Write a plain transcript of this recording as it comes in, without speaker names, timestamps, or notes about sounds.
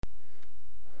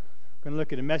We're going to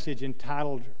look at a message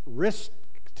entitled Risk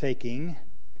Taking.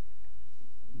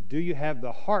 Do you have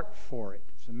the heart for it?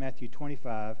 So Matthew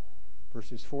 25,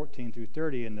 verses 14 through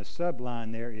 30, and the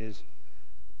subline there is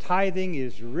tithing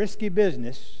is risky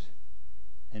business,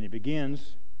 and it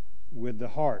begins with the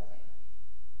heart.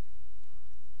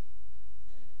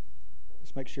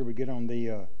 Let's make sure we get on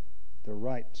the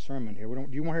right sermon here. Do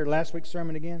you want to hear last week's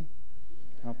sermon again?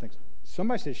 I don't think so.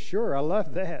 Somebody says, sure, I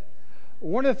love that.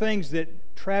 One of the things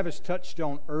that Travis touched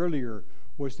on earlier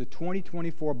was the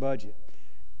 2024 budget.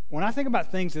 When I think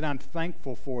about things that I'm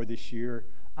thankful for this year,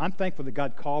 I'm thankful that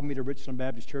God called me to Richland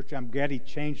Baptist Church. I'm glad He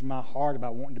changed my heart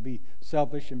about wanting to be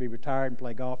selfish and be retired and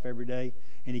play golf every day.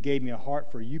 And He gave me a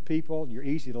heart for you people. You're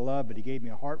easy to love, but He gave me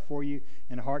a heart for you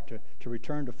and a heart to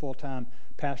return to full-time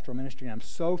pastoral ministry. And I'm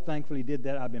so thankful He did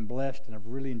that. I've been blessed, and I've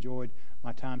really enjoyed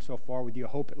my time so far with you. I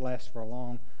hope it lasts for a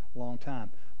long, long time.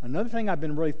 Another thing I've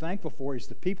been really thankful for is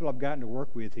the people I've gotten to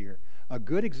work with here. A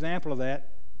good example of that,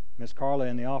 Miss Carla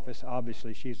in the office,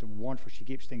 obviously, she's wonderful. She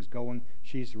keeps things going.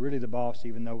 She's really the boss,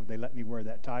 even though they let me wear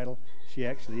that title. She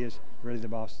actually is really the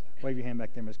boss. Wave your hand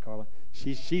back there, Miss Carla.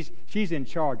 She's in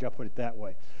charge, I'll put it that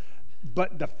way.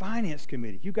 But the finance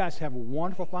committee, you guys have a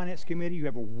wonderful finance committee. You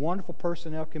have a wonderful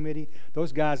personnel committee.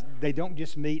 Those guys, they don't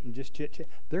just meet and just chit-chat.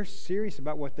 They're serious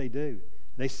about what they do.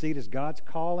 They see it as God's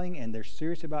calling, and they're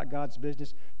serious about God's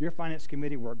business. Your finance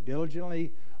committee worked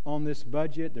diligently on this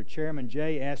budget. Their chairman,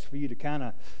 Jay, asked for you to kind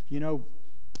of,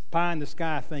 pie in the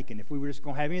sky thinking, if we were just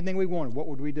going to have anything we wanted, what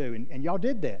would we do? And y'all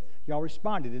did that. Y'all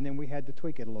responded, and then we had to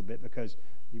tweak it a little bit because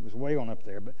it was way on up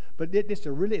there. But it's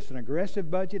an aggressive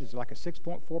budget. It's like a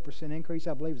 6.4% increase,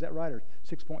 I believe. Is that right? Or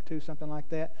 6.2, something like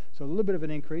that. So a little bit of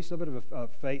an increase, a little bit of a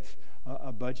faith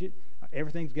budget.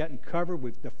 Everything's gotten covered.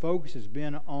 The focus has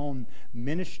been on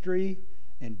ministry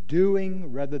and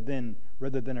doing rather than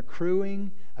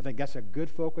accruing. I think that's a good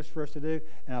focus for us to do.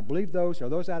 And I believe are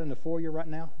those out in the foyer right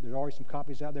now? There's already some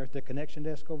copies out there at the connection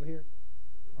desk over here?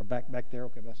 Or back there?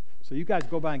 Okay. So you guys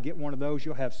go by and get one of those.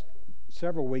 You'll have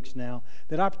several weeks now.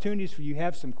 That opportunities for you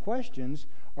have some questions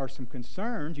or some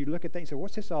concerns. You look at that and say,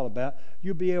 what's this all about?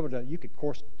 You could, of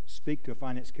course, speak to a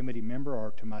finance committee member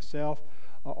or to myself,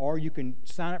 or you can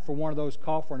sign up for one of those,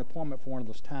 call for an appointment for one of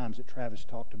those times that Travis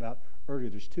talked about earlier.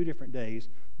 There's 2 different days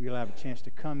where you'll have a chance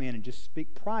to come in and just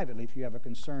speak privately if you have a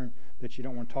concern that you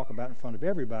don't want to talk about in front of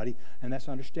everybody, and that's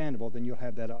understandable. Then you'll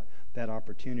have that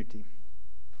opportunity.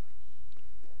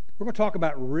 We're going to talk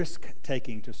about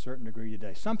risk-taking to a certain degree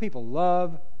today. Some people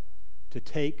love to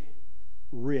take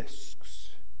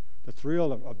risks. The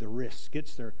thrill of the risk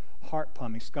gets their heart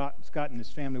pumping. Scott and his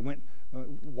family went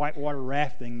whitewater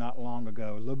rafting not long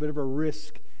ago. A little bit of a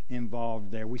risk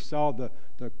involved there. We saw the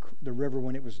river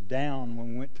when it was down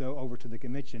when we went over to the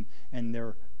convention, and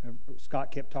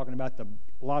Scott kept talking about a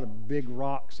lot of big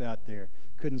rocks out there.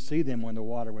 Couldn't see them when the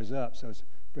water was up, so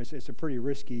it's a pretty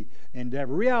risky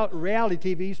endeavor. Reality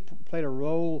TV's played a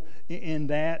role in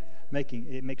that.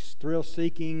 It makes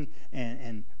thrill-seeking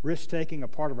and risk-taking a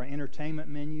part of our entertainment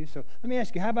menu. So let me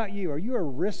ask you, how about you? Are you a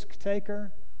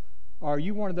risk-taker? Or are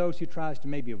you one of those who tries to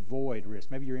maybe avoid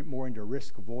risk? Maybe you're more into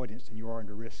risk avoidance than you are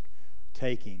into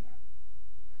risk-taking.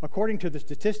 According to the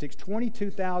statistics,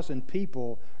 22,000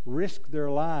 people risk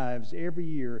their lives every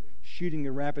year shooting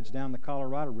the rapids down the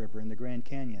Colorado River in the Grand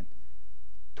Canyon.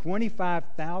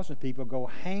 25,000 people go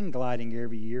hang gliding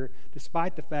every year,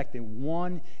 despite the fact that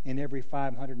 1 in every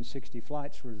 560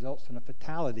 flights results in a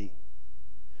fatality.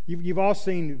 You've all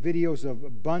seen videos of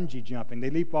bungee jumping.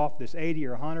 They leap off this 80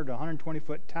 or 100 or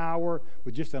 120-foot tower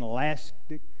with just an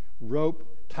elastic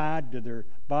rope tied to their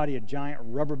body, a giant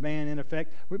rubber band in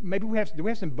effect. Do we have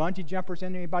some bungee jumpers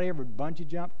in there? Anybody ever bungee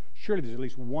jump? Surely there's at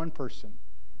least one person.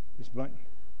 Look,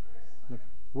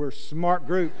 we're a smart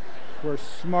group.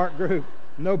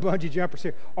 No bungee jumpers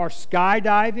here. Or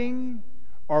skydiving,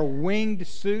 or winged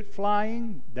suit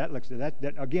flying. That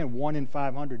again, 1 in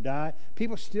 500 die.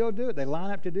 People still do it. They line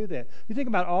up to do that. You think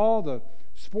about all the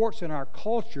sports in our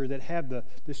culture that have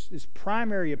this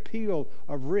primary appeal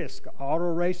of risk: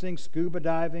 auto racing, scuba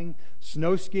diving,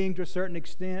 snow skiing to a certain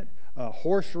extent,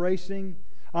 horse racing.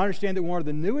 I understand that one of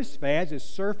the newest fads is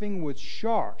surfing with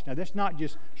sharks. Now, that's not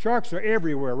just, sharks are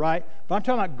everywhere, right? But I'm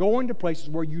talking about going to places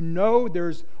where you know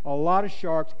there's a lot of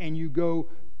sharks, and you go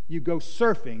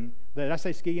surfing. Did I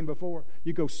say skiing before?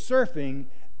 You go surfing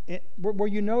where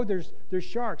you know there's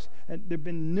sharks. And there have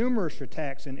been numerous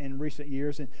attacks in recent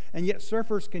years, and yet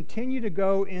surfers continue to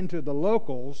go into the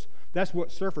locals. That's what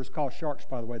surfers call sharks,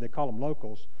 by the way. They call them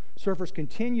locals. Surfers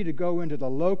continue to go into the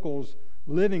locals'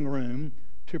 living room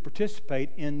to participate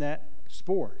in that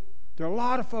sport. There are a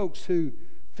lot of folks who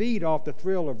feed off the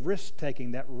thrill of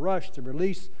risk-taking, that rush, the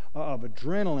release of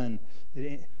adrenaline,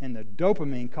 and the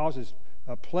dopamine causes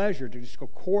pleasure to just go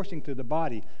coursing through the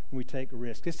body when we take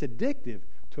risks. It's addictive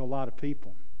to a lot of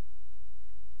people.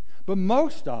 But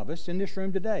most of us in this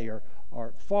room today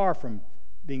are far from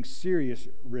being serious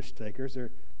risk takers. There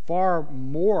are far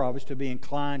more of us to be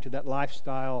inclined to that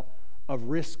lifestyle of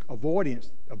risk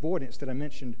avoidance that I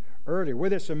mentioned earlier.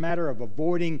 Whether it's a matter of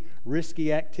avoiding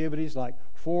risky activities like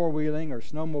four-wheeling or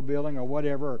snowmobiling or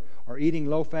whatever, or eating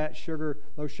low-fat,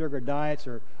 low-sugar diets,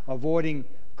 or avoiding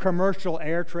commercial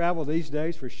air travel these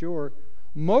days for sure,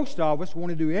 most of us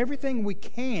want to do everything we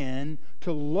can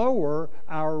to lower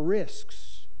our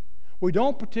risks. We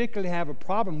don't particularly have a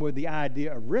problem with the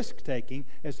idea of risk-taking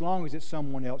as long as it's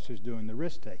someone else who's doing the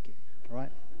risk-taking. All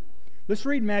right? Let's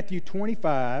read Matthew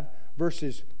 25,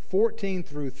 verses 14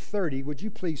 through 30. Would you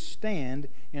please stand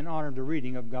in honor of the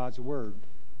reading of God's Word?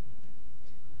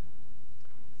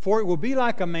 For it will be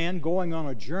like a man going on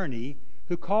a journey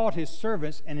who called his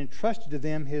servants and entrusted to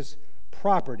them his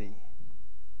property.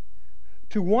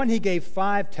 To one he gave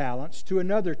 5 talents, to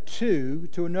another 2,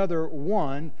 to another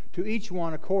 1, to each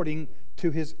one according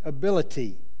to his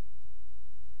ability.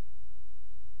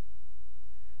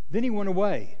 Then he went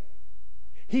away.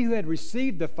 He who had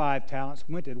received the 5 talents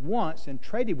went at once and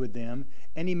traded with them,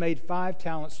 and he made 5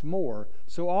 talents more.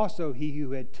 So also he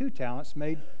who had 2 talents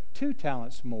made 2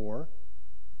 talents more.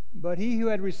 But he who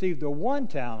had received the 1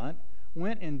 talent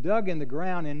went and dug in the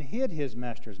ground and hid his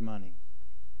master's money.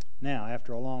 Now,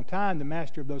 after a long time, the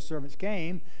master of those servants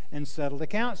came and settled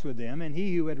accounts with them. And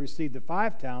he who had received the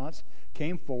 5 talents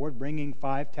came forward, bringing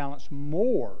 5 talents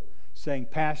more, saying,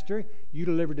 Pastor, you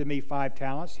delivered to me 5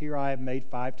 talents. Here I have made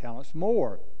 5 talents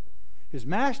more. His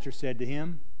master said to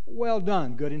him, Well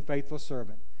done, good and faithful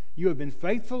servant. You have been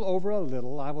faithful over a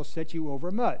little. I will set you over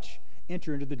much.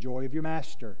 Enter into the joy of your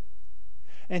master.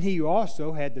 And he who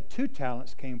also had the 2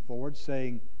 talents came forward,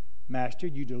 saying, Master,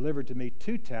 you delivered to me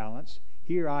 2 talents.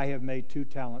 Here I have made 2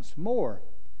 talents more.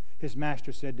 His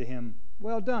master said to him,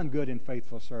 Well done, good and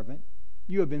faithful servant.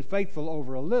 You have been faithful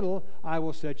over a little. I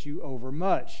will set you over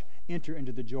much. Enter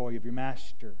into the joy of your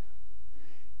master.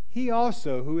 He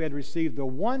also, who had received the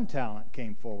 1 talent,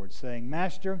 came forward, saying,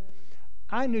 Master,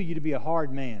 I knew you to be a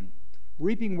hard man,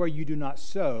 reaping where you do not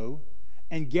sow,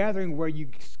 and gathering where you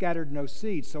scattered no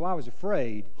seed. So I was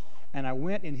afraid, and I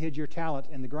went and hid your talent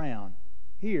in the ground.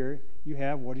 Here you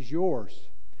have what is yours.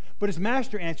 But his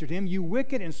master answered him, You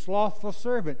wicked and slothful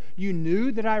servant, you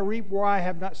knew that I reap where I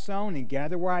have not sown, and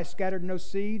gather where I scattered no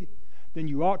seed? Then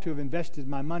you ought to have invested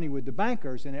my money with the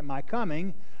bankers, and at my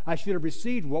coming I should have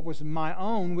received what was my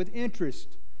own with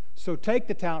interest. So take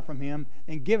the talent from him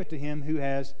and give it to him who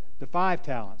has the 5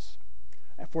 talents.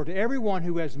 For to everyone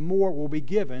who has more will be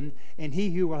given, and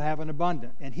he will have an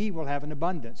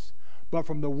abundance. But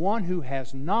from the one who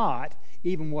has not,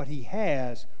 even what he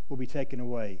has will be taken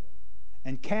away.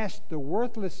 And cast the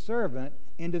worthless servant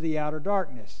into the outer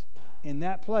darkness. In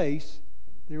that place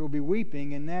there will be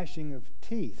weeping and gnashing of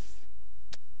teeth.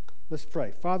 Let's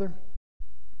pray. Father,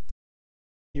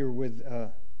 you're with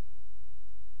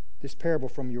this parable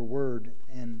from your word,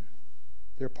 and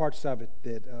there are parts of it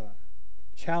that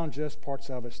challenge us, parts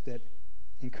of us that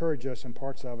encourage us, and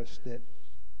parts of us that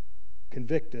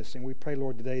convict us. And we pray,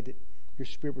 Lord, today that your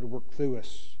Spirit would work through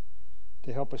us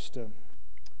to help us to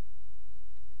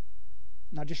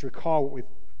not just recall what we've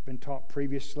been taught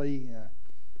previously,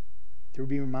 to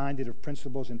be reminded of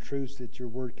principles and truths that your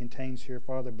word contains here,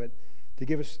 Father, but to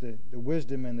give us the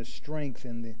wisdom and the strength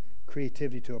and the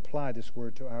creativity to apply this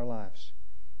word to our lives.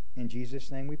 In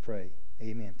Jesus' name we pray.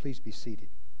 Amen. Please be seated.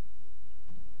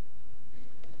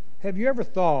 Have you ever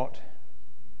thought,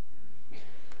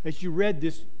 as you read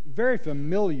this very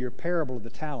familiar parable of the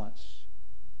talents,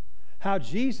 how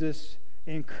Jesus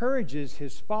encourages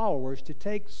his followers to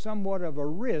take somewhat of a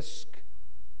risk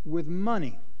with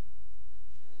money?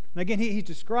 And again, he's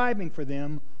describing for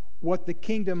them what the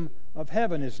kingdom of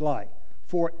heaven is like.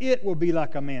 For it will be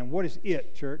like a man. What is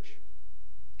it, church?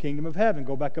 Kingdom of heaven.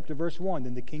 Go back up to verse 1.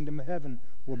 Then the kingdom of heaven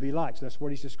will be like. So that's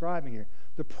what he's describing here.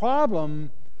 The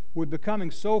problem with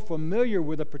becoming so familiar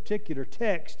with a particular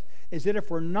text is that if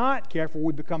we're not careful,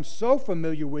 we become so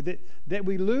familiar with it that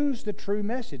we lose the true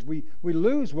message. We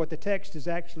lose what the text is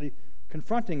actually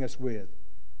confronting us with.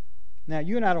 Now,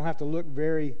 you and I don't have to look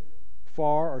very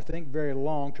far or think very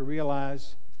long to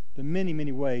realize the many,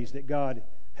 many ways that God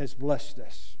has blessed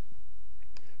us.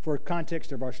 For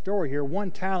context of our story here, 1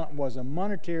 talent was a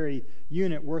monetary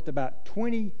unit worth about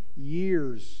 20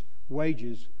 years'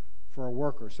 wages for a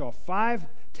worker. So a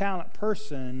 5-talent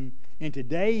person in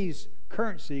today's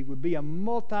currency would be a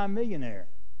multimillionaire.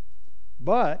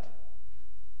 But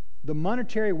the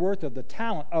monetary worth of the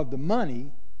talent, of the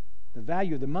money, the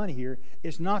value of the money here,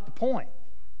 is not the point.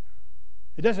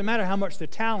 It doesn't matter how much the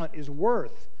talent is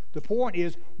worth. The point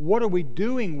is, what are we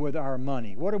doing with our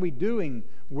money? What are we doing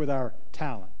with our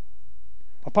talent?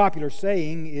 A popular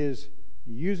saying is,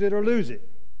 use it or lose it.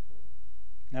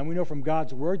 Now we know from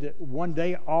God's Word that one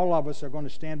day all of us are going to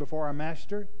stand before our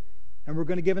Master and we're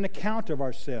going to give an account of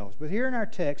ourselves. But here in our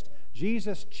text,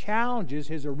 Jesus challenges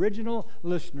His original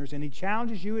listeners, and He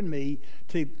challenges you and me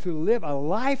to live a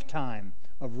lifetime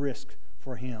of risk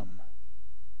for Him.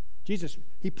 Jesus,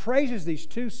 He praises these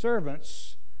two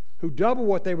servants who double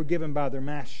what they were given by their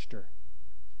master.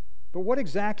 But what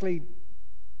exactly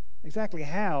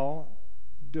how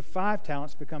do 5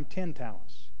 talents become 10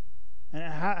 talents? And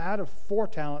how do 4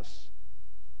 talents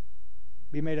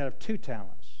be made out of 2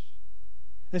 talents?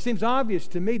 It seems obvious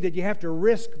to me that you have to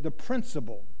risk the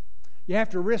principle. You have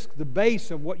to risk the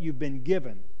base of what you've been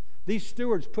given. These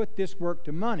stewards put this work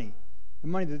to money. The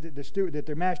money that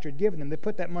their master had given them, they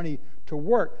put that money to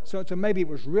work. So maybe it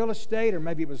was real estate, or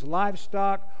maybe it was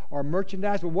livestock, or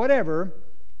merchandise, or whatever.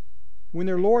 When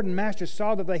their Lord and Master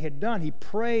saw that they had done, He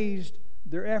praised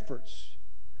their efforts.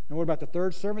 And what about the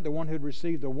third servant, the one who had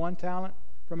received the 1 talent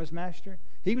from his master?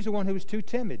 He was the one who was too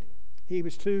timid. He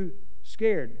was too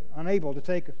scared, unable to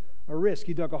take a risk.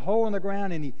 He dug a hole in the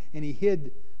ground and he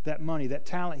hid that money, that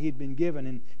talent he had been given,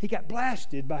 and he got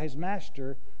blasted by his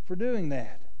master for doing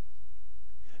that.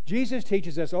 Jesus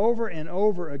teaches us over and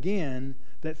over again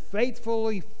that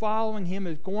faithfully following Him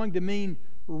is going to mean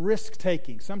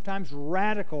risk-taking, sometimes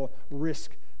radical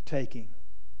risk-taking.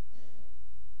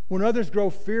 When others grow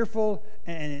fearful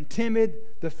and timid,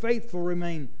 the faithful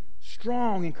remain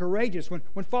strong and courageous.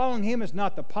 When following Him is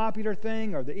not the popular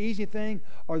thing or the easy thing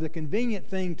or the convenient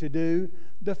thing to do,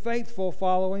 the faithful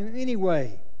follow Him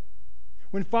anyway.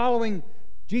 When following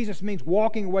Jesus means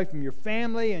walking away from your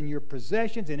family and your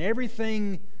possessions and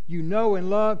everything you know and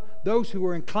love, those who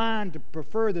are inclined to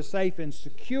prefer the safe and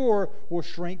secure will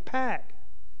shrink back.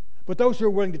 But those who are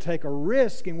willing to take a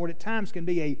risk in what at times can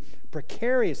be a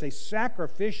precarious, a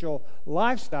sacrificial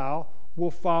lifestyle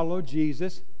will follow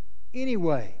Jesus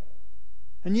anyway.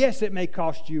 And yes, it may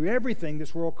cost you everything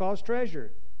this world calls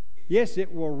treasure. Yes,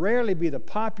 it will rarely be the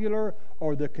popular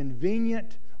or the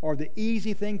convenient or the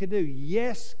easy thing to do.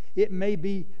 Yes, it may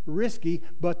be risky,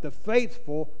 but the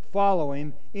faithful follow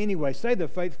Him anyway. Say, the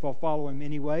faithful follow Him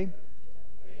anyway.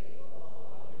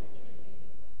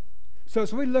 So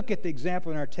as we look at the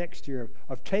example in our text here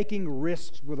of taking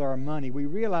risks with our money, we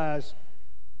realize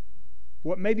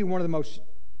what may be one of the most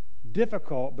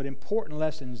difficult but important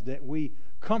lessons that we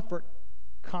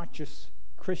comfort-conscious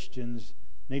Christians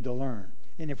need to learn.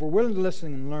 And if we're willing to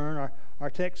listen and learn, our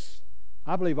text,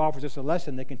 I believe, offers us a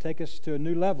lesson that can take us to a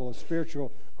new level of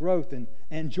spiritual growth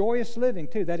and joyous living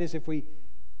too. That is, if we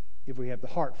have the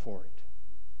heart for it.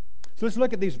 So let's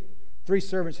look at these 3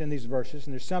 servants in these verses,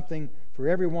 and there's something for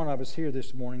every one of us here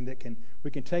this morning that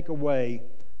we can take away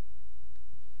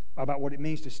about what it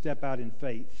means to step out in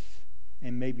faith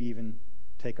and maybe even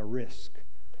take a risk.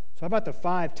 So how about the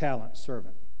 5-talent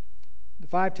servant? The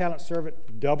 5-talent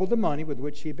servant doubled the money with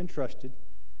which he had been trusted,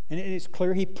 and it's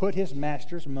clear he put his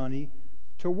master's money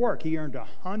to work. He earned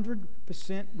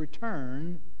 100%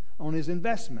 return on his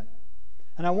investment.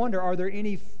 And I wonder, are there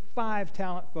any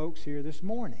 5-talent folks here this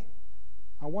morning?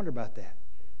 I wonder about that.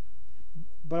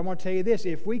 But I want to tell you this,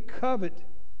 if we covet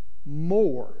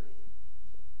more,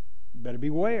 better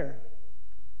beware.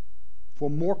 For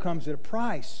more comes at a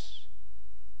price.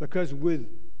 Because with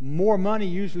more money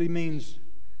usually means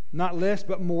not less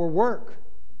but more work.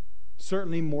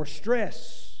 Certainly more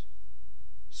stress.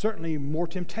 Certainly more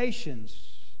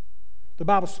temptations. The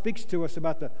Bible speaks to us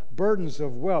about the burdens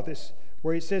of wealth.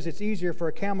 Where it says it's easier for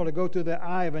a camel to go through the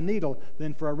eye of a needle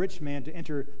than for a rich man to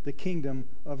enter the kingdom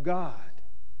of God.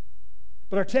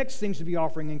 But our text seems to be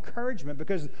offering encouragement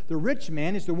because the rich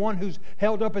man is the one who's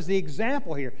held up as the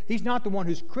example here. He's not the one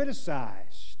who's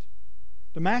criticized.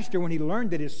 The master, when he learned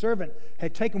that his servant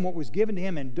had taken what was given to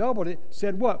him and doubled it,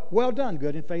 said what? Well done,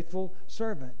 good and faithful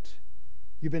servant.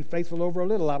 You've been faithful over a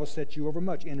little, I will set you over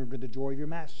much. Enter into the joy of your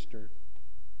master.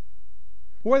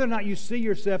 Whether or not you see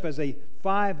yourself as a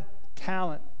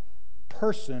 5-talent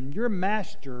person, your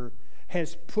master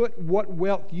has put what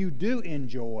wealth you do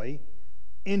enjoy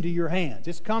into your hands.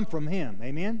 It's come from Him.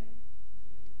 Amen?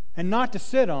 And not to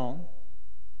sit on,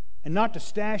 and not to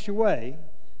stash away,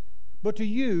 but to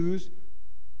use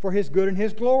for His good and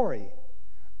His glory.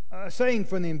 A saying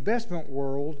from the investment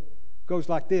world goes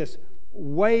like this: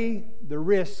 weigh the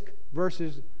risk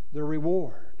versus the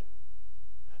reward.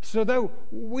 So though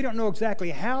we don't know exactly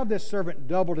how this servant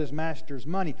doubled his master's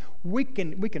money, we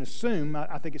can assume,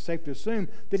 I think it's safe to assume,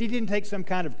 that he didn't take some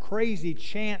kind of crazy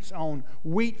chance on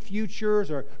wheat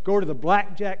futures or go to the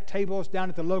blackjack tables down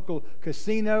at the local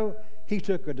casino. He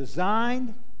took a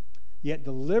designed yet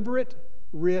deliberate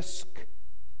risk,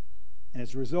 and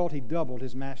as a result, he doubled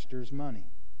his master's money.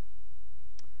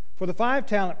 For the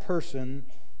 5-talent person,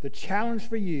 the challenge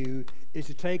for you is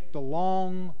to take the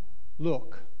long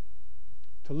look,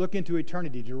 to look into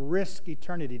eternity, to risk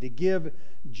eternity, to give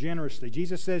generously.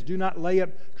 Jesus says, do not lay up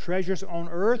treasures on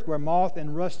earth where moth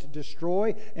and rust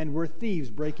destroy and where thieves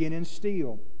break in and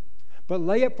steal. But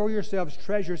lay up for yourselves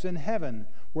treasures in heaven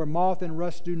where moth and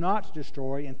rust do not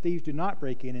destroy and thieves do not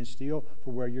break in and steal.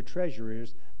 For where your treasure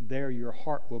is, there your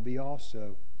heart will be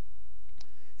also.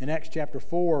 In Acts chapter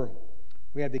 4,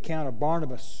 we have the account of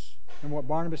Barnabas. And what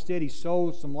Barnabas did, he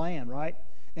sold some land, right?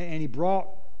 And he brought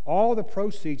all the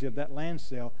proceeds of that land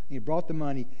sale, and he brought the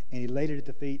money, and he laid it at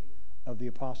the feet of the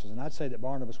apostles. And I'd say that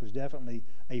Barnabas was definitely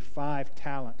a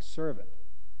 5-talent servant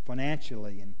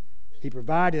financially, and he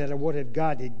provided out of what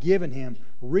God had given him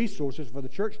resources for the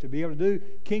church to be able to do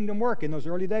kingdom work in those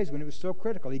early days when it was so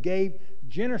critical. He gave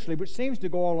generously, which seems to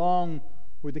go along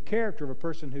with the character of a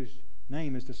person whose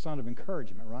name is the son of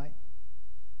encouragement, right?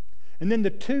 And then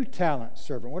the 2-talent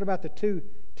servant. What about the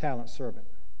 2-talent servant?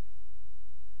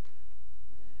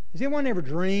 Has anyone ever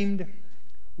dreamed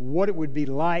what it would be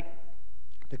like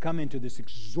to come into this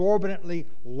exorbitantly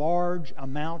large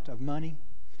amount of money?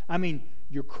 I mean,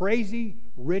 your crazy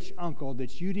rich uncle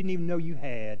that you didn't even know you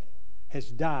had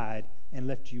has died and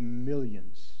left you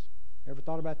millions. Ever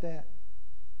thought about that?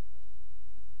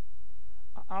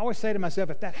 I always say to myself,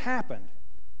 if that happened,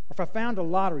 or if I found a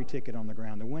lottery ticket on the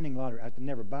ground, the winning lottery, I could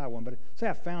never buy one, but say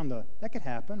I found that could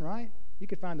happen, right? You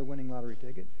could find the winning lottery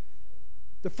ticket.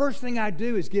 The first thing I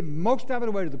do is give most of it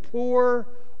away to the poor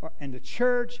and the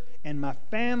church and my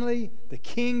family, the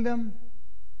kingdom.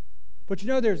 But you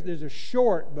know, there's a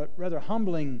short but rather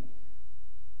humbling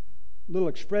little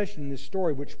expression in this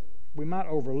story which we might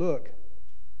overlook.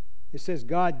 It says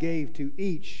God gave to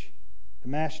each, the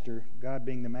master, God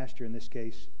being the master in this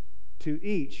case, to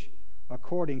each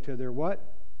according to their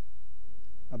what?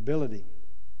 Ability.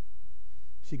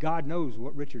 See, God knows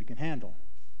what Richard can handle.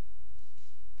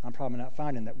 I'm probably not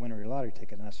finding that winner lottery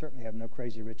ticket, and I certainly have no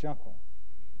crazy rich uncle.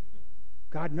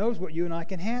 God knows what you and I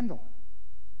can handle.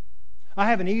 I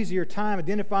have an easier time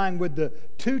identifying with the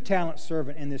 2-talent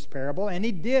servant in this parable, and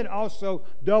he did also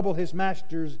double his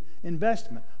master's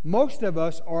investment. Most of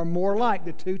us are more like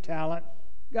the 2-talent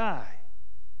guy.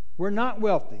 We're not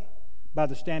wealthy by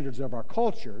the standards of our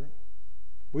culture.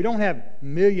 We don't have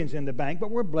millions in the bank, but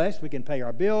we're blessed. We can pay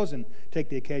our bills and take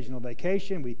the occasional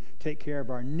vacation. We take care of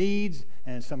our needs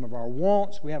and some of our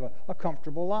wants. We have a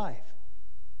comfortable life.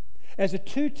 As a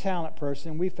 2-talent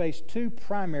person, we face 2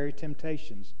 primary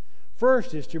temptations.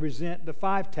 First is to resent the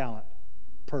 5-talent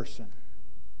person.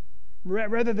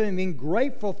 Rather than being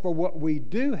grateful for what we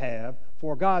do have,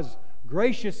 for God's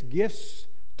gracious gifts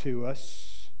to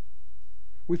us,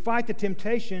 we fight the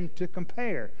temptation to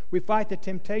compare. We fight the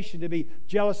temptation to be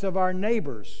jealous of our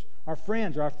neighbors, our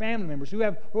friends, or our family members who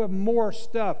have more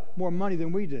stuff, more money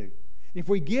than we do. And if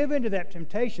we give into that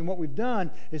temptation, what we've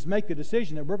done is make the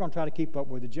decision that we're going to try to keep up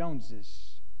with the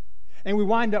Joneses. And we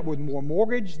wind up with more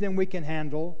mortgage than we can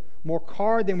handle, more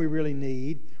car than we really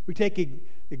need. We take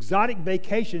exotic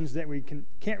vacations that we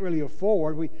can't really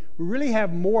afford. We really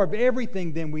have more of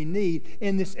everything than we need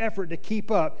in this effort to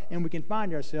keep up, and we can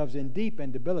find ourselves in deep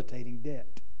and debilitating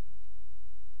debt.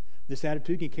 This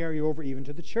attitude can carry over even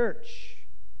to the church,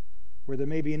 where there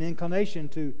may be an inclination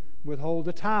to withhold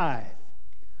the tithe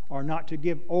or not to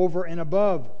give over and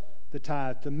above the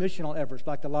tithe to missional efforts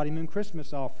like the Lottie Moon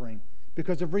Christmas offering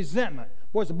because of resentment.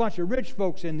 Boy, there's a bunch of rich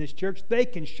folks in this church. They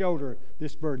can shoulder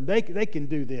this burden. They can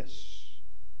do this.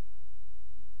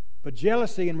 But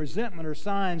jealousy and resentment are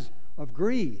signs of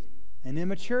greed and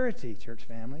immaturity, church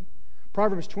family.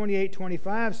 Proverbs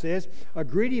 28:25 says, a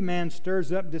greedy man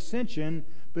stirs up dissension,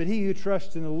 but he who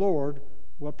trusts in the Lord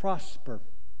will prosper.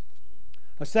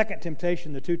 A second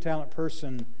temptation the 2-talent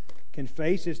person can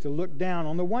face is to look down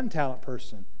on the 1-talent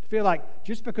person. To feel like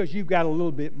just because you've got a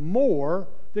little bit more,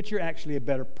 that you're actually a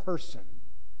better person.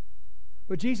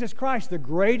 But Jesus Christ, the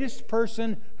greatest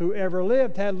person who ever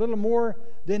lived, had a little more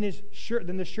than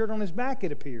the shirt on his back,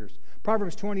 it appears.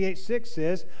 Proverbs 28:6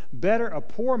 says, better a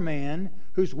poor man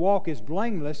whose walk is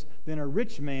blameless than a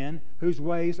rich man whose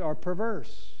ways are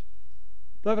perverse.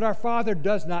 Beloved, our Father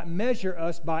does not measure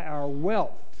us by our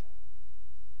wealth.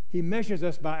 He measures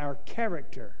us by our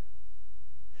character.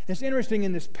 It's interesting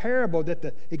in this parable that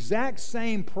the exact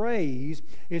same praise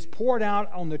is poured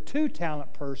out on the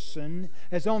 2-talent person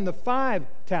as on the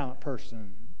 5-talent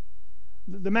person.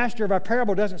 The master of our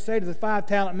parable doesn't say to the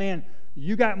 5-talent man,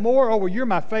 you got more? Oh, well, you're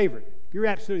my favorite. You're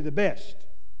absolutely the best.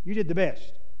 You did the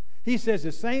best. He says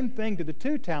the same thing to the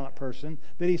 2-talent person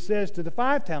that he says to the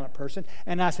 5-talent person.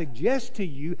 And I suggest to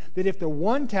you that if the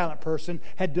 1-talent person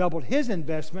had doubled his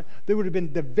investment, there would have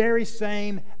been the very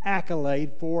same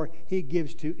accolade, for he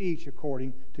gives to each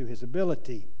according to his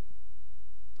ability.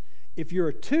 If you're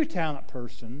a 2-talent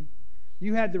person,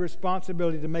 you have the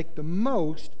responsibility to make the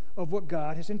most of what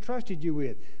God has entrusted you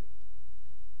with.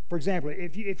 For example,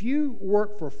 if you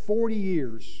work for 40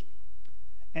 years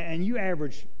and you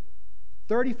average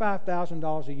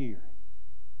 $35,000 a year,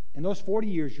 in those 40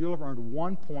 years you'll have earned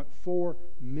 $1.4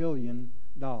 million.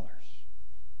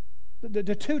 The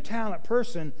 2-talent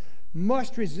person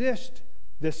must resist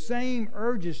the same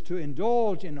urges to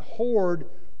indulge and hoard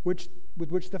with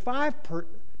which the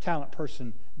 5-talent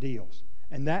person deals.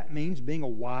 And that means being a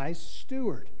wise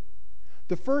steward.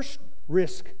 The first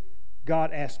risk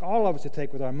God asks all of us to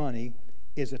take with our money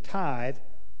is a tithe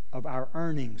of our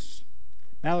earnings.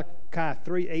 Malachi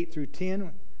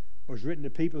 3:8-10 was written to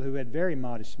people who had very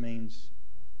modest means.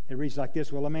 It reads like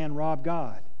this: Will a man rob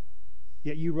God?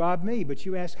 Yet you rob me. But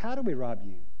you ask, how do we rob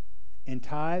you? In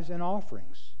tithes and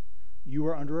offerings. You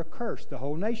are under a curse, the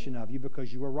whole nation of you,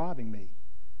 because you are robbing me.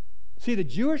 See, the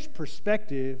Jewish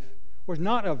perspective was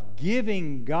not of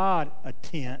giving God a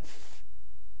tenth.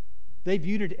 They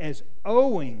viewed it as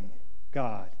owing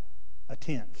God a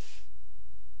tenth.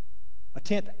 A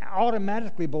tenth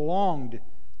automatically belonged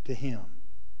to Him.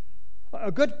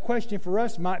 A good question for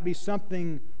us might be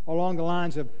something along the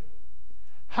lines of,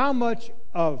 how much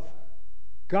of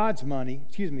God's money,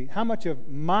 how much of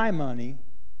my money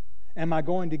am I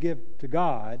going to give to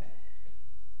God?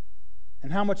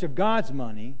 And how much of God's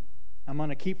money I'm going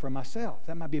to keep for myself?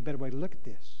 That might be a better way to look at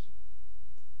this.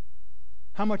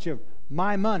 How much of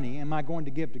my money am I going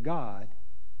to give to God?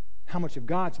 How much of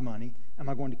God's money am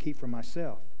I going to keep for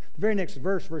myself? The very next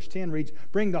verse, verse 10 reads,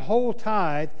 Bring the whole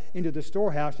tithe into the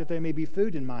storehouse, that there may be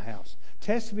food in my house.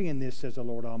 Test me in this, says the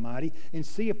Lord Almighty, and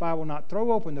see if I will not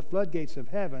throw open the floodgates of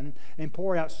heaven and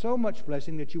pour out so much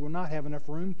blessing that you will not have enough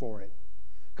room for it.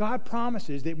 God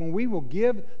promises that when we will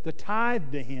give the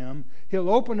tithe to Him, He'll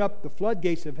open up the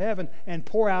floodgates of heaven and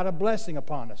pour out a blessing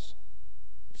upon us.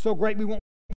 So great we won't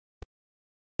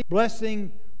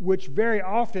blessing which very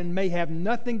often may have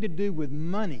nothing to do with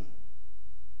money.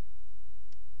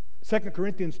 2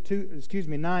 Corinthians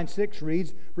 9:6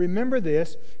 reads, Remember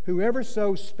this, whoever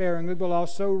sows sparingly will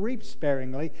also reap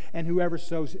sparingly, and whoever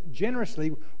sows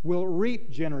generously will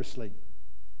reap generously.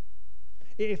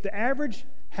 If the average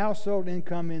household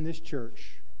income in this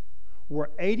church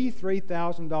were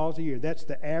 $83,000 a year, that's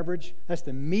the average, that's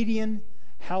the median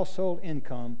household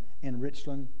income in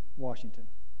Richland, Washington.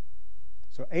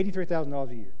 So $83,000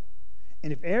 a year.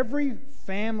 And if every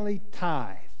family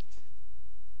tithed,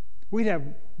 we'd have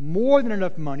more than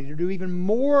enough money to do even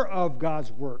more of God's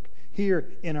work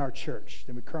here in our church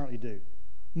than we currently do.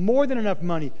 More than enough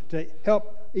money to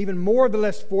help even more of the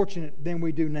less fortunate than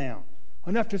we do now.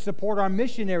 Enough to support our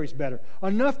missionaries better.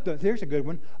 Here's a good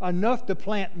one, enough to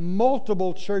plant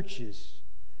multiple churches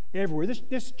everywhere.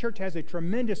 This church has a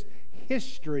tremendous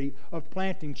history of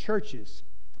planting churches.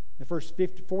 The first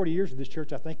 40 years of this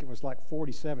church, I think it was like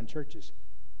 47 churches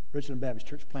Richland Baptist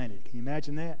Church planted. Can you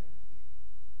imagine that?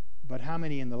 But how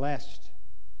many in the last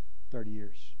 30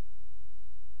 years?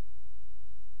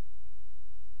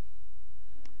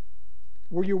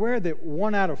 Were you aware that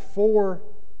 1 out of 4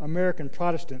 American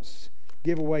Protestants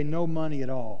give away no money at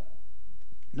all?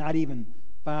 Not even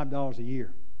 $5 a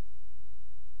year.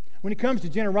 When it comes to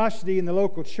generosity in the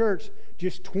local church,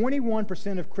 just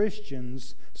 21% of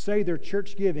Christians say their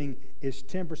church giving is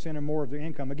 10% or more of their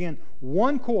income. Again,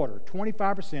 1/4,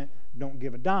 25%, don't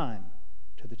give a dime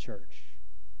to the church.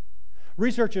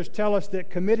 Researchers tell us that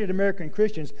committed American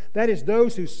Christians, that is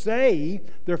those who say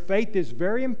their faith is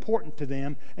very important to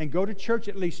them and go to church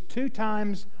at least 2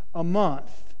 times a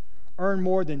month, earn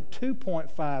more than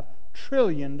 $2.5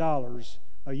 trillion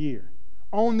a year.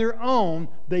 On their own,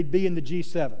 they'd be in the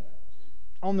G7.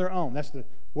 On their own. That's the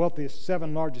wealthiest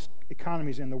 7 largest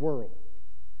economies in the world.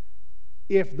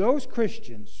 If those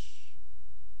Christians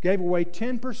gave away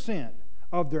 10%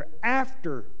 of their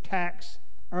after-tax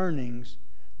earnings,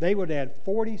 they would add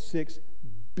 $46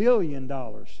 billion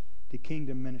to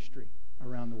kingdom ministry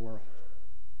around the world.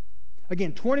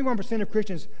 Again, 21% of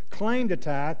Christians claim to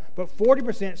tithe, but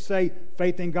 40% say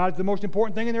faith in God is the most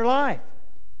important thing in their life.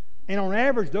 And on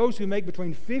average, those who make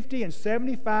between $50,000 and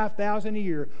 $75,000 a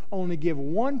year only give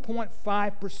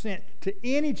 1.5% to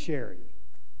any charity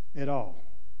at all.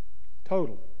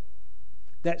 Total.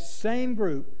 That same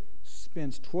group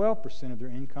spends 12% of their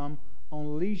income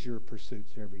on leisure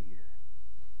pursuits every year.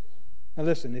 Now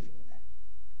listen, if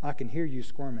I can hear you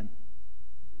squirming.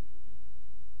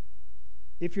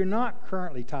 If you're not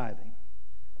currently tithing,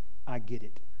 I get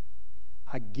it.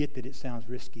 I get that it sounds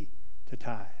risky to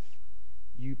tithe.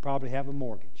 You probably have a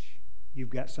mortgage.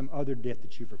 You've got some other debt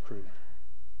that you've accrued.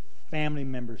 Family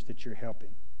members that you're helping.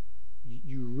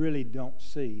 You really don't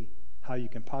see how you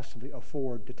can possibly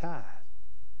afford to tithe.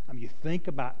 I mean, you think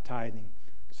about tithing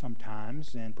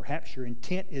sometimes, and perhaps your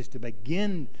intent is to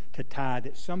begin to tithe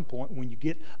at some point when you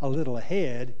get a little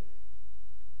ahead.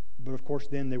 But of course,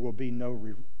 then there will be no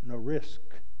risk.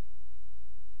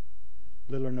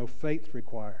 Little or no faith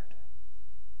required.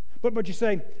 But you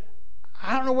say,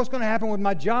 I don't know what's going to happen with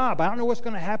my job. I don't know what's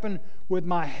going to happen with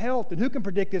my health. And who can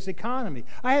predict this economy?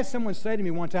 I had someone say to me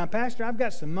one time, Pastor, I've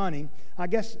got some money. I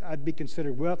guess I'd be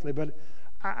considered wealthy, but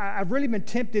I've really been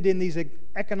tempted in these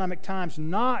economic times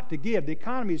not to give. The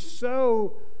economy is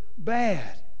so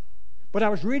bad. But I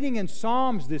was reading in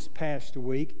Psalms this past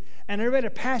week, and I read a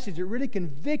passage that really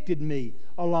convicted me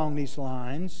along these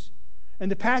lines. And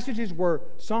the passages were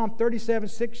Psalm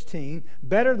 37:16,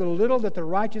 better the little that the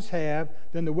righteous have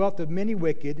than the wealth of many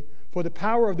wicked, for the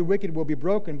power of the wicked will be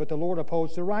broken, but the Lord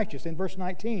upholds the righteous. In verse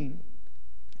 19,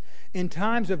 in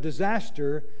times of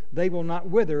disaster they will not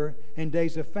wither, in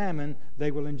days of famine they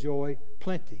will enjoy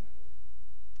plenty.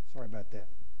 Sorry about that.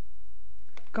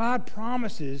 God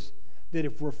promises that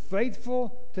if we're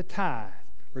faithful to tithe,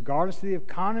 regardless of the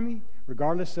economy,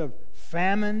 regardless of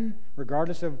famine,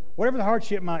 regardless of whatever the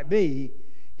hardship might be,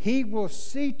 He will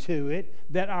see to it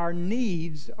that our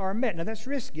needs are met. Now that's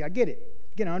risky, I get it.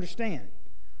 Again, I understand.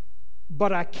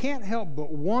 But I can't help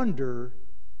but wonder,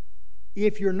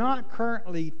 if you're not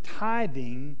currently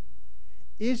tithing,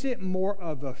 is it more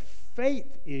of a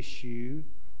faith issue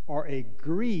or a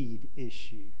greed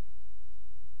issue?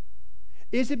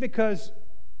 Is it because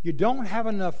you don't have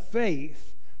enough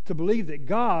faith to believe that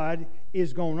God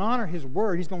is going to honor His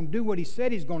word, He's going to do what He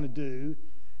said He's going to do,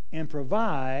 and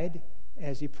provide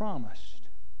as He promised?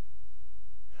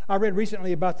 I read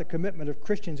recently about the commitment of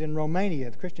Christians in Romania.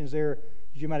 The Christians there,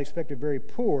 as you might expect, are very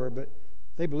poor, but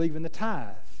they believe in the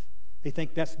tithe. They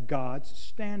think that's God's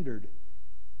standard.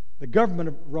 The government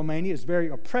of Romania is very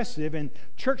oppressive, and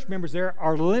church members there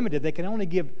are limited. They can only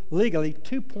give legally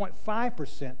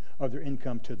 2.5% of their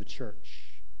income to the church.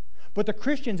 But the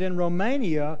Christians in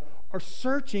Romania are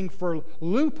searching for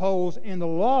loopholes in the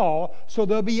law so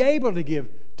they'll be able to give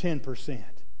 10%.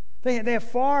 They have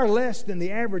far less than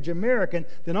the average American,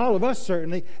 than all of us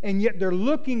certainly, and yet they're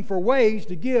looking for ways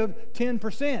to give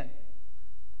 10%.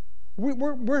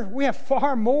 We have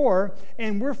far more,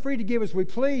 and we're free to give as we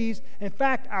please. In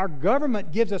fact, our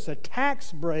government gives us a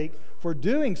tax break for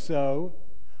doing so.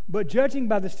 But judging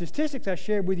by the statistics I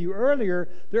shared with you earlier,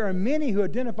 there are many who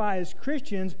identify as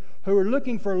Christians who are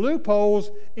looking for loopholes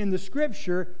in the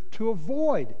Scripture to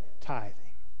avoid tithing.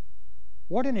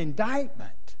 What an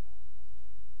indictment.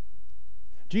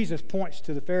 Jesus points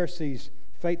to the Pharisees'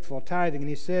 faithful tithing, and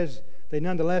He says they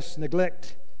nonetheless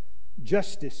neglect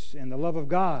justice and the love of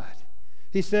God.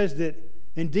 He says that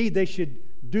indeed they should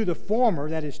do the former,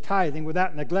 that is tithing,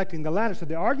 without neglecting the latter. So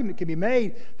the argument can be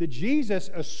made that Jesus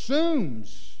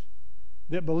assumes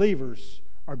that believers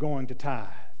are going to tithe.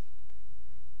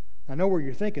 I know where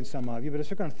you're thinking, some of you, but if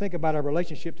we're going to think about our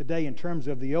relationship today in terms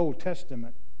of the Old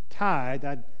Testament tithe,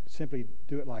 I'd simply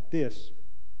do it like this.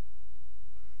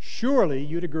 Surely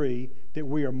you'd agree that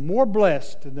we are more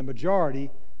blessed than the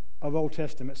majority of Old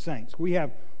Testament saints. We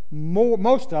have more,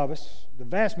 most of us, the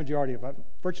vast majority of us,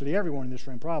 virtually everyone in this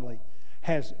room probably,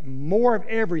 has more of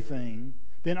everything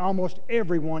than almost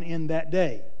everyone in that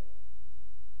day.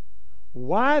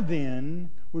 Why then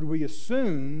would we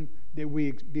assume that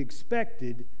we be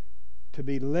expected to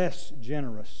be less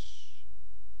generous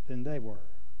than they were?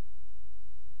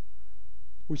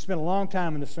 We spent a long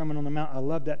time in the Sermon on the Mount. I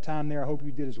loved that time there. I hope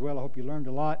you did as well. I hope you learned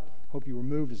a lot. I hope you were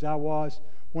moved as I was.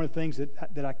 One of the things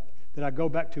that I go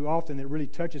back to often that really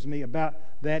touches me about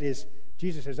that is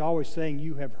Jesus is always saying,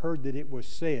 you have heard that it was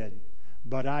said,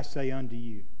 but I say unto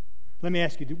you. Let me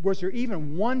ask you, was there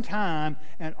even one time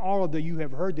in all of the you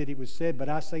have heard that it was said, but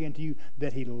I say unto you,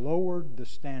 that He lowered the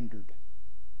standard?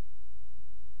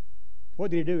 What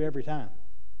did He do every time?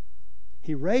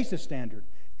 He raised the standard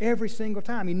every single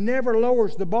time. He never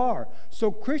lowers the bar. So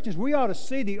Christians, we ought to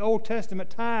see the Old Testament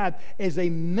tithe as a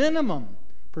minimum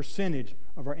percentage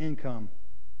of our income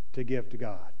to give to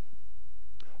God.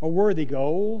 A worthy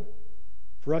goal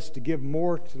for us to give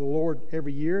more to the Lord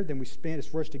every year than we spend. It's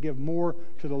for us to give more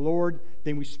to the Lord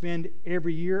than we spend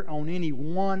every year on any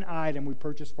one item we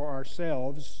purchase for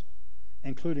ourselves,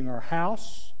 including our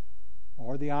house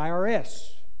or the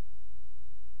IRS.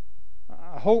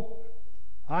 I hope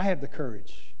I have the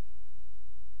courage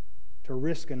to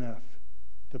risk enough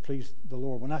to please the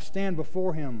Lord. When I stand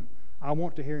before Him, I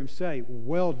want to hear Him say,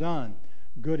 "Well done,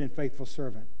 good and faithful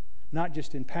servant." Not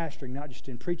just in pastoring, not just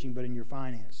in preaching, but in your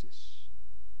finances.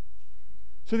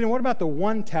 So then what about the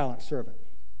one-talent servant?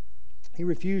 He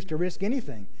refused to risk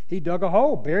anything. He dug a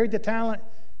hole, buried the talent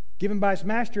given by his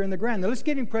master in the ground. Now let's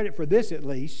give him credit for this at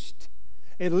least.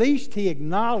 At least he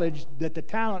acknowledged that the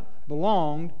talent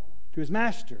belonged to his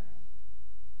master.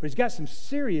 But he's got some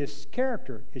serious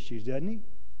character issues, doesn't he?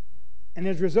 And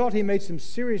as a result, he made some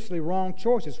seriously wrong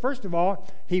choices. First of all,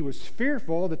 he was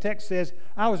fearful. The text says,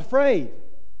 "I was afraid."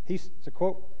 It's a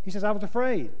quote. He says, "I was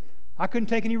afraid. I couldn't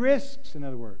take any risks," in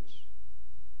other words.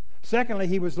 Secondly,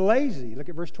 he was lazy. Look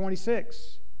at verse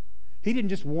 26. He didn't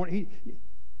just want,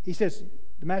 he says,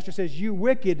 the master says, "You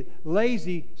wicked,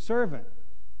 lazy servant."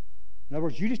 In other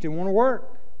words, you just didn't want to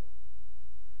work.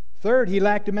 Third, he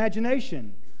lacked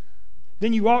imagination.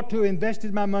 "Then you ought to have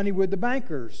invested my money with the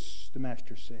bankers," the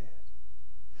master said.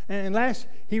 And last,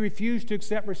 he refused to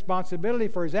accept responsibility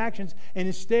for his actions and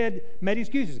instead made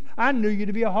excuses. "I knew you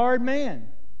to be a hard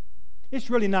man. It's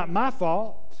really not my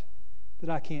fault that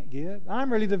I can't give.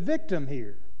 I'm really the victim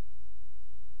here."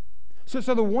 So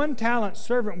the one-talent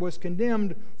servant was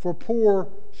condemned for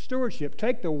poor stewardship.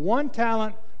 Take the one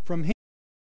talent from him,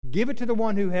 give it to the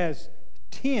one who has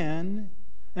 10,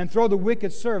 and throw the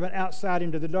wicked servant outside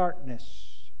into the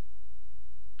darkness.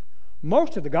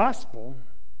 Most of the gospel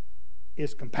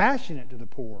is compassionate to the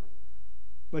poor.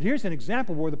 But here's an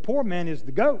example where the poor man is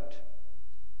the goat,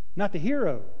 not the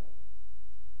hero.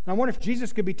 And I wonder if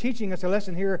Jesus could be teaching us a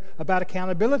lesson here about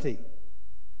accountability.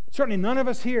 Certainly none of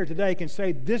us here today can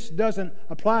say, "This doesn't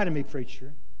apply to me,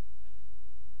 preacher."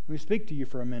 Let me speak to you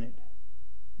for a minute.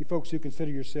 You folks who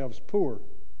consider yourselves poor.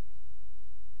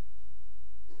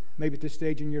 Maybe at this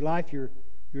stage in your life you're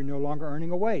no longer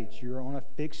earning a wage. You're on a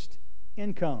fixed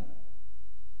income.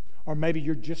 Or maybe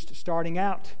you're just starting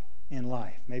out in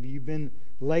life. Maybe you've been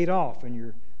laid off and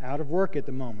you're out of work at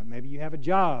the moment. Maybe you have a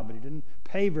job but it didn't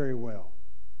pay very well.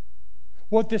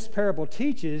 What this parable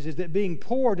teaches is that being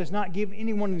poor does not give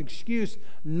anyone an excuse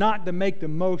not to make the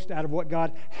most out of what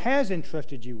God has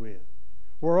entrusted you with.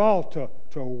 We're all to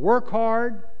work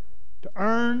hard, to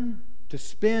earn, to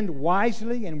spend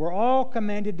wisely, and we're all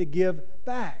commanded to give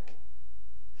back.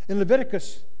 In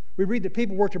Leviticus, we read that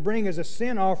people were to bring as a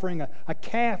sin offering a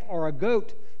calf or a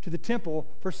goat to the temple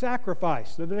for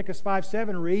sacrifice. Leviticus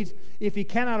 5:7 reads, "If he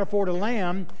cannot afford a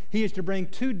lamb, he is to bring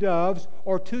 2 doves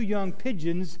or 2 young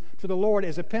pigeons to the Lord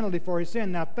as a penalty for his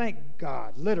sin." Now thank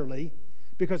God, literally,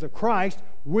 because of Christ,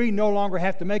 we no longer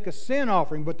have to make a sin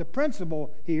offering. But the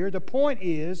principle here, the point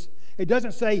is, it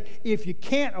doesn't say if you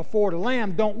can't afford a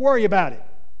lamb, don't worry about it.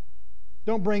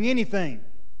 Don't bring anything.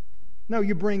 No,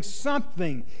 you bring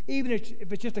something, even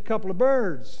if it's just a couple of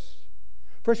birds.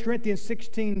 1 Corinthians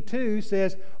 16:2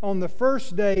 says, "On the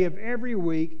first day of every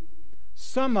week,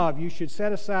 some of you should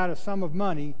set aside a sum of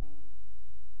money."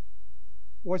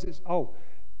 What's it? Oh,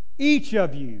 each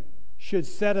of you should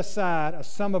set aside a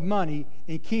sum of money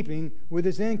in keeping with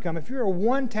his income. If you're a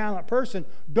one-talent person,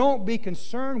 don't be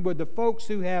concerned with the folks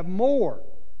who have more.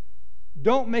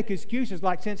 Don't make excuses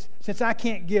like, since I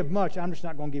can't give much, I'm just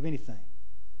not going to give anything.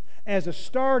 As a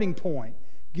starting point,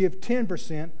 give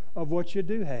 10% of what you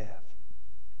do have.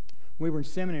 We were in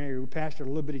seminary. We pastored a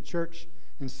little bitty church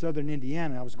in southern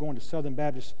Indiana. I was going to the Southern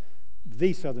Baptist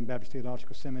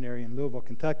Theological Seminary in Louisville,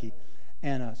 Kentucky.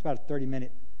 And it's about a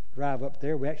 30-minute drive up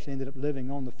there. We actually ended up living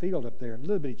on the field up there. A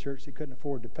little bitty church that couldn't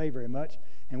afford to pay very much.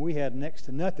 And we had next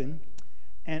to nothing.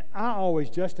 And I always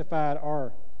justified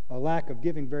our lack of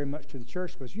giving very much to the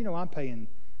church because, I'm paying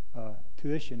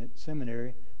tuition at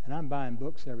seminary. And I'm buying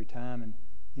books every time, and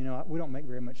we don't make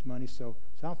very much money, so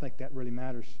I don't think that really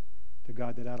matters to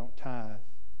God that I don't tithe.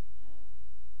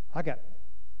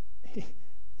 He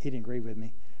didn't agree with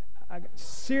me. I got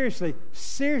seriously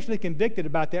convicted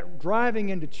about that driving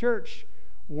into church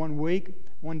one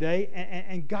day,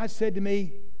 and God said to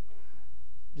me,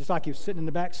 just like he was sitting in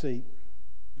the back seat,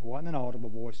 it wasn't an audible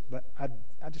voice, but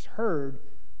I just heard,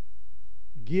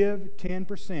 "Give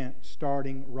 10%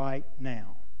 starting right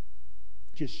now."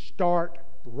 Just start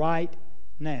right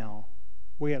now.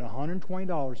 We had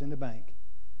 $120 in the bank,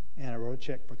 and I wrote a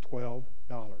check for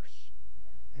 $12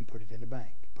 and put it in the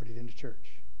bank, put it in the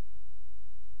church.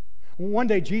 One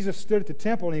day Jesus stood at the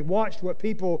temple and he watched what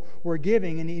people were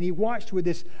giving, and he watched with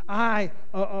this eye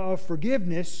of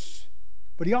forgiveness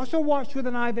But he also watched with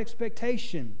an eye of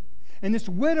expectation. And this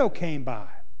widow came by.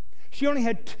 She only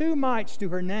had 2 mites to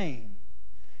her name.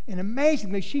 And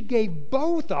amazingly, she gave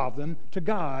both of them to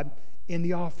God in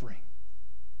the offering.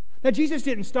 Now, Jesus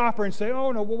didn't stop her and say,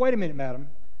 oh, no, well, wait a minute, madam.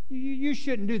 You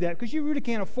shouldn't do that because you really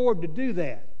can't afford to do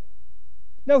that.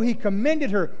 No, he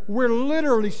commended her. We're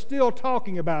literally still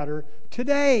talking about her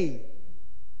today.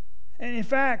 And in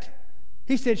fact,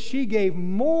 he said she gave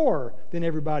more than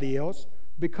everybody else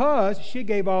because she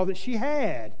gave all that she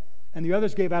had, and the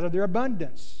others gave out of their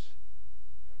abundance.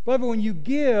 Beloved, when you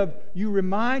give, you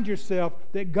remind yourself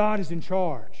that God is in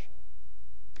charge.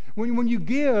 When you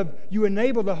give, you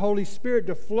enable the Holy Spirit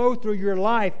to flow through your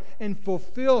life and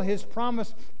fulfill His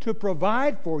promise to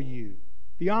provide for you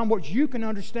beyond what you can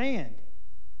understand.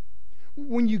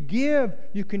 When you give,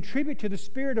 you contribute to the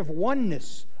spirit of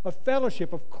oneness, of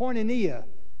fellowship, of koinonia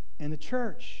in the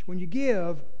church. When you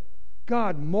give,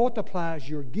 God multiplies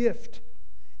your gift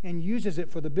and uses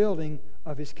it for the building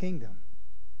of His kingdom.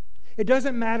 It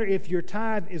doesn't matter if your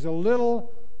tithe is a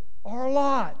little or a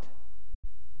lot.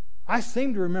 I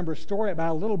seem to remember a story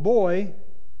about a little boy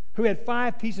who had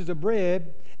 5 pieces of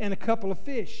bread and a couple of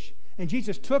fish. And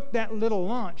Jesus took that little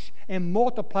lunch and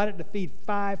multiplied it to feed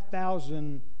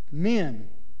 5,000 men,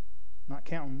 not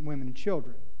counting women and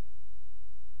children.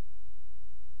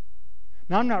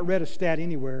 Now, I've not read a stat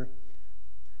anywhere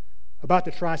about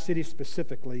the Tri-Cities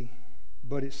specifically,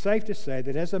 but it's safe to say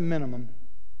that as a minimum,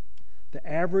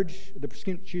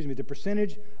 the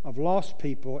percentage of lost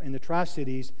people in the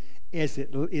Tri-Cities is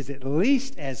at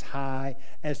least as high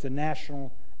as the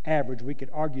national average. We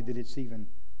could argue that it's even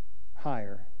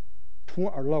higher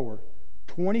or lower.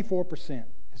 24%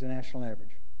 is the national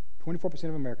average. 24%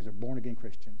 of Americans are born-again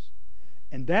Christians.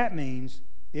 And that means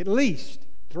at least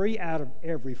 3 out of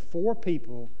every 4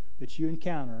 people that you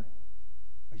encounter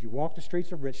as you walk the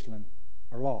streets of Richland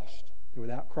are lost. They're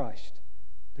without Christ.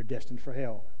 They're destined for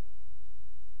hell.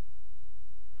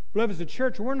 Beloved, as a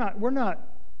church, we're not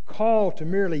called to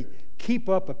merely keep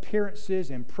up appearances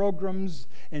and programs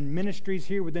and ministries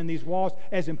here within these walls,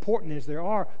 as important as there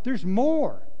are. There's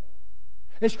more.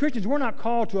 As Christians, we're not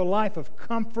called to a life of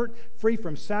comfort, free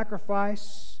from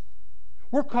sacrifice.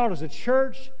 We're called as a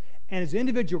church and as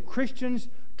individual Christians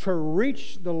to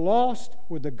reach the lost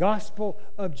with the gospel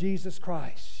of Jesus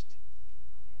Christ.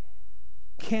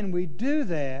 Can we do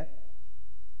that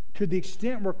to the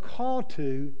extent we're called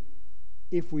to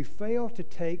if we fail to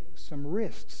take some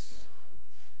risks?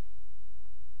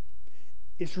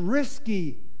 It's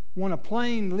risky when a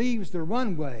plane leaves the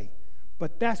runway,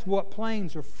 but that's what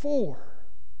planes are for.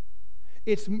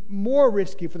 It's more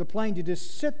risky for the plane to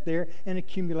just sit there and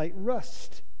accumulate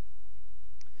rust.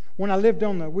 When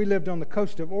we lived on the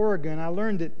coast of Oregon, I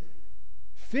learned that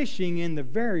fishing in the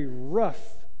very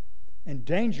rough and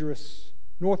dangerous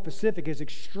North Pacific is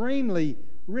extremely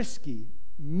risky.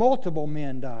 Multiple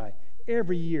men die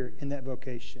every year in that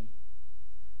vocation.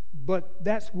 But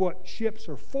that's what ships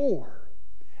are for,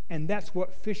 and that's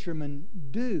what fishermen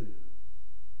do.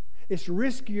 It's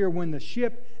riskier when the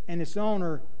ship and its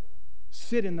owner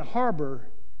sit in the harbor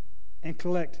and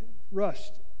collect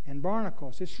rust and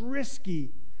barnacles. It's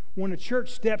risky when a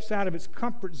church steps out of its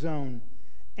comfort zone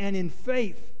and in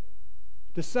faith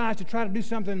decides to try to do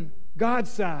something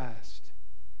God-sized.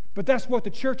 But that's what the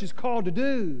church is called to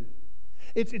do.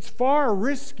 It's far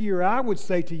riskier, I would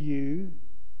say to you,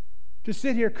 to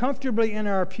sit here comfortably in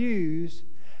our pews,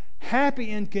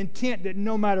 happy and content that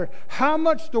no matter how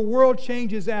much the world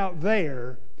changes out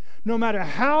there, no matter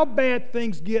how bad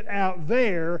things get out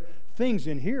there, things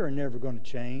in here are never going to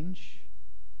change.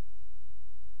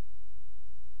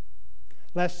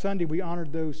 Last Sunday, we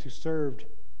honored those who served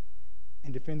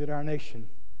and defended our nation,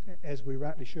 as we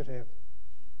rightly should have.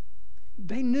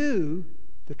 They knew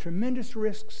the tremendous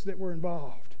risks that were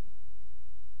involved.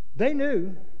 They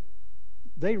knew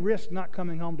they risked not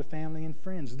coming home to family and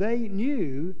friends. They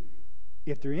knew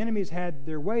if their enemies had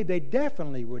their way, they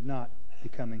definitely would not be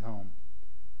coming home.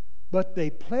 But they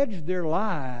pledged their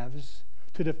lives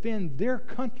to defend their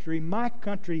country, my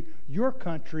country, your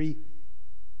country,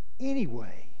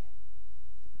 anyway.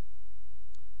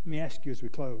 Let me ask you as we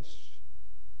close.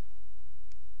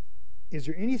 Is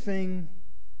there anything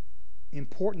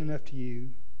important enough to you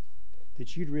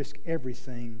that you'd risk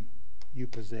everything you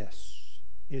possess?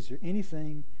 Is there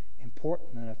anything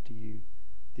important enough to you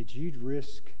that you'd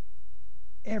risk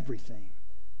everything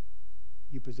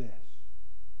you possess?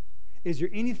 Is there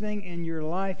anything in your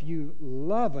life you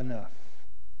love enough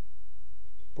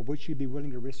for which you'd be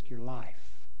willing to risk your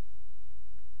life?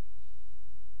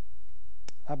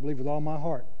 I believe with all my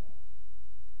heart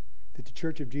that the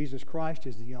Church of Jesus Christ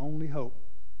is the only hope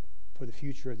for the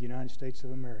future of the United States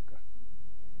of America.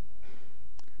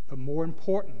 But more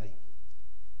importantly,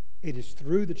 it is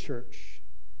through the church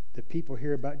that people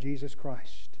hear about Jesus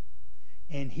Christ.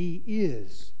 And He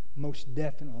is most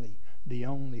definitely the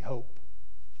only hope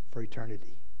for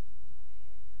eternity.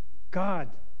 God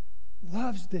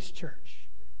loves this church.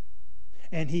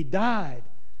 And He died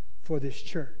for this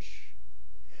church.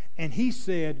 And He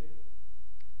said,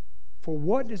 for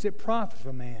what does it profit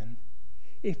a man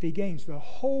if he gains the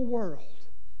whole world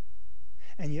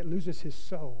and yet loses his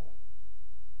soul?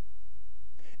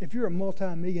 If you're a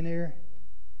multimillionaire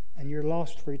and you're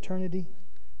lost for eternity,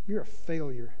 you're a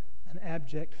failure, an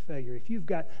abject failure. If you've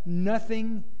got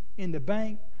nothing in the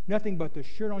bank, nothing but the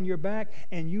shirt on your back,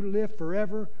 and you live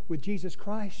forever with Jesus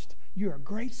Christ, you're a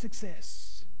great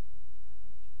success.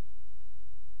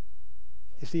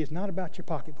 You see, it's not about your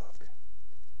pocketbook.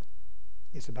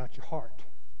 It's about your heart.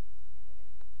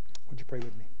 Would you pray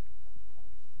with me?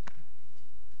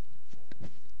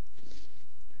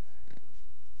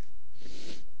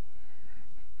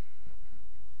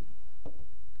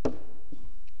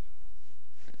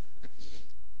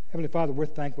 Heavenly Father, we're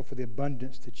thankful for the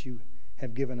abundance that You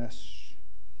have given us.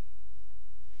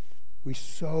 We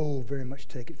so very much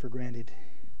take it for granted.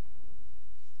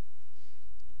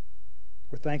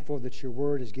 We're thankful that Your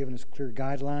Word has given us clear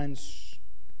guidelines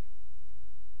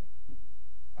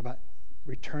about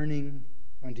returning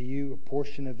unto You a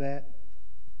portion of that,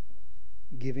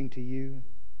 giving to You.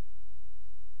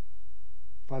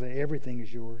 Father, everything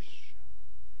is Yours.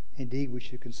 Indeed, we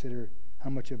should consider how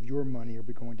much of Your money are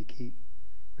we going to keep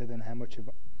rather than how much of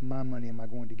my money am I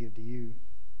going to give to You.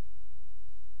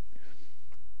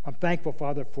 I'm thankful,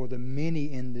 Father, for the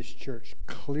many in this church.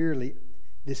 Clearly,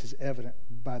 this is evident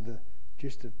by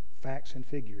just the facts and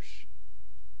figures.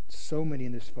 So many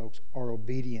in this folks are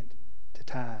obedient to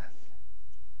tithe.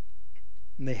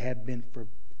 And they have been for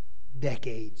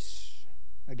decades.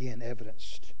 Again,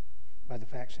 evidenced by the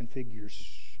facts and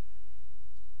figures.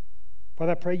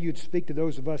 Father, I pray You'd speak to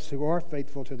those of us who are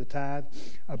faithful to the tithe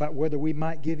about whether we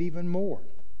might give even more.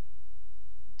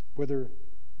 Whether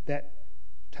that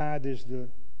tithe is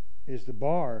the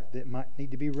bar that might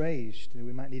need to be raised, and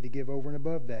we might need to give over and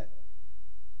above that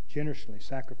generously,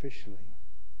 sacrificially.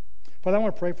 Father, I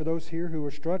want to pray for those here who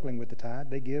are struggling with the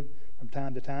tithe. They give from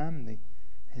time to time,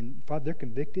 and Father, they're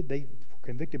convicted. They were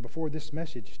convicted before this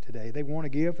message today. They want to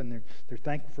give, and they're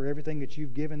thankful for everything that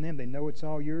You've given them. They know it's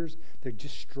all Yours. They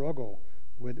just struggle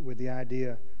with the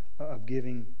idea of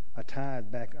giving a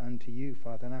tithe back unto You,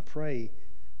 Father. And I pray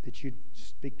that You'd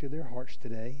speak to their hearts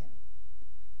today.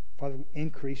 Father,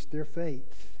 increase their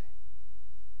faith.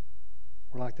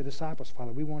 We're like the disciples,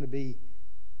 Father. We want to be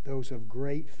those of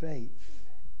great faith.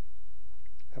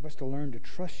 Help us to learn to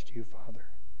trust You, Father,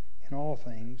 in all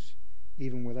things,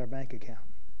 even with our bank account.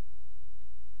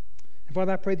 And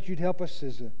Father, I pray that You'd help us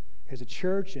as a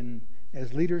church and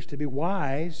as leaders to be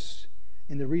wise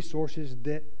in the resources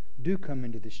that do come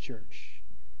into this church,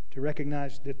 to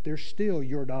recognize that they're still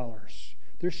Your dollars.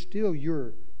 They're still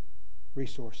Your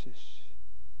resources.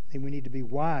 And we need to be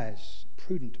wise,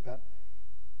 prudent about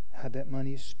how that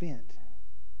money is spent.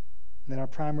 And that our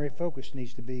primary focus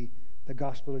needs to be the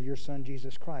gospel of Your Son,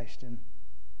 Jesus Christ, and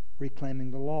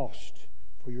reclaiming the lost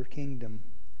for Your kingdom.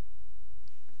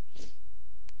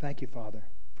 Thank You, Father,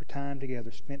 for time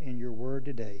together spent in Your Word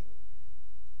today,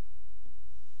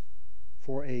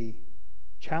 for a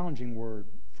challenging word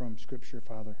from Scripture,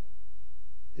 Father.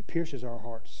 It pierces our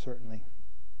hearts, certainly,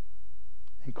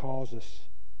 and calls us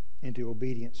into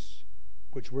obedience,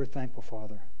 which we're thankful,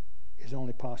 Father, is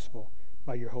only possible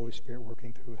by Your Holy Spirit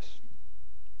working through us.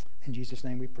 In Jesus'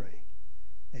 name we pray.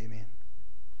 Amen.